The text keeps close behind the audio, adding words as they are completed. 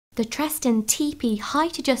The TRESTON TP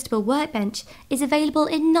height adjustable workbench is available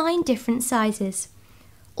in 9 different sizes.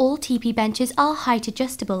 All TP benches are height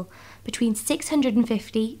adjustable, between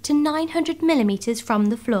 650 to 900 mm from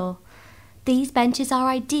the floor. These benches are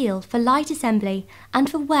ideal for light assembly and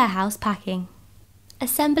for warehouse packing.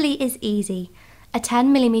 Assembly is easy. A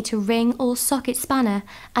 10 mm ring or socket spanner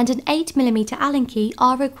and an 8 mm Allen key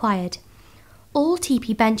are required. All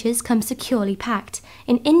TP benches come securely packed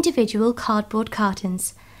in individual cardboard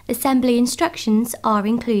cartons. Assembly instructions are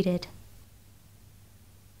included.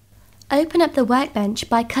 Open up the workbench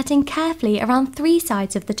by cutting carefully around 3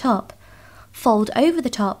 sides of the top. Fold over the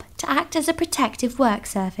top to act as a protective work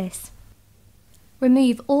surface.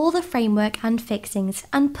 Remove all the framework and fixings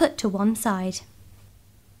and put to one side.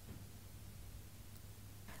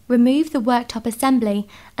 Remove the worktop assembly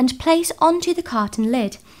and place onto the carton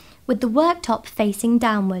lid, with the worktop facing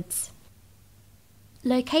downwards.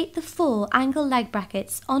 Locate the 4 angle leg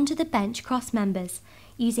brackets onto the bench cross members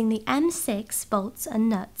using the M6 bolts and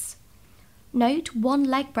nuts. Note one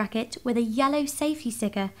leg bracket with a yellow safety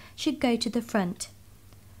sticker should go to the front.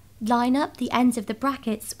 Line up the ends of the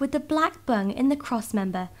brackets with the black bung in the cross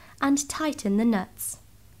member and tighten the nuts.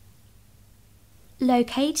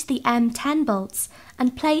 Locate the M10 bolts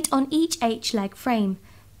and plate on each H-leg frame.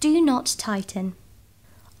 Do not tighten.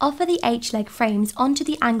 Offer the H-leg frames onto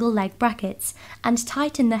the angle leg brackets and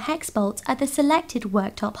tighten the hex bolt at the selected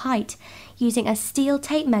worktop height using a steel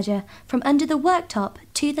tape measure from under the worktop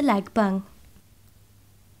to the leg bung.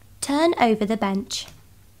 Turn over the bench.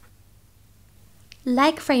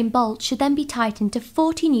 Leg frame bolts should then be tightened to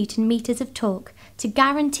 40 Nm of torque to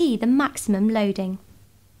guarantee the maximum loading.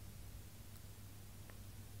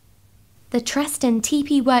 The TRESTON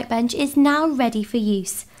TP workbench is now ready for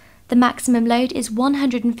use. The maximum load is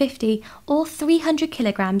 150 or 300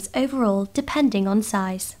 kg overall depending on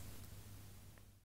size.